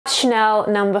Chanel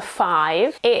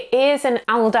No.5. It is an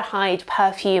aldehyde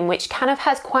perfume which kind of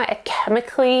has quite a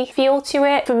chemically feel to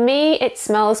it. For me, it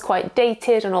smells quite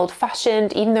dated and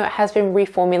old-fashioned, even though it has been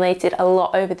reformulated a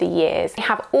lot over the years. They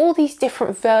have all these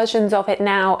different versions of it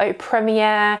now: Eau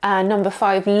Premiere,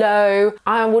 No.5 Low.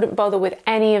 I wouldn't bother with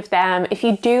any of them. If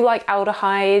you do like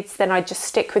aldehydes, then I'd just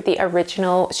stick with the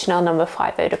original Chanel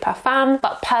No.5 Eau de Parfum.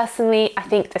 But personally, I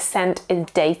think the scent is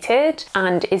dated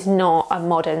and is not a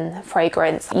modern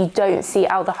fragrance. You don't see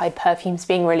aldehyde perfumes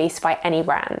being released by any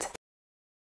brand.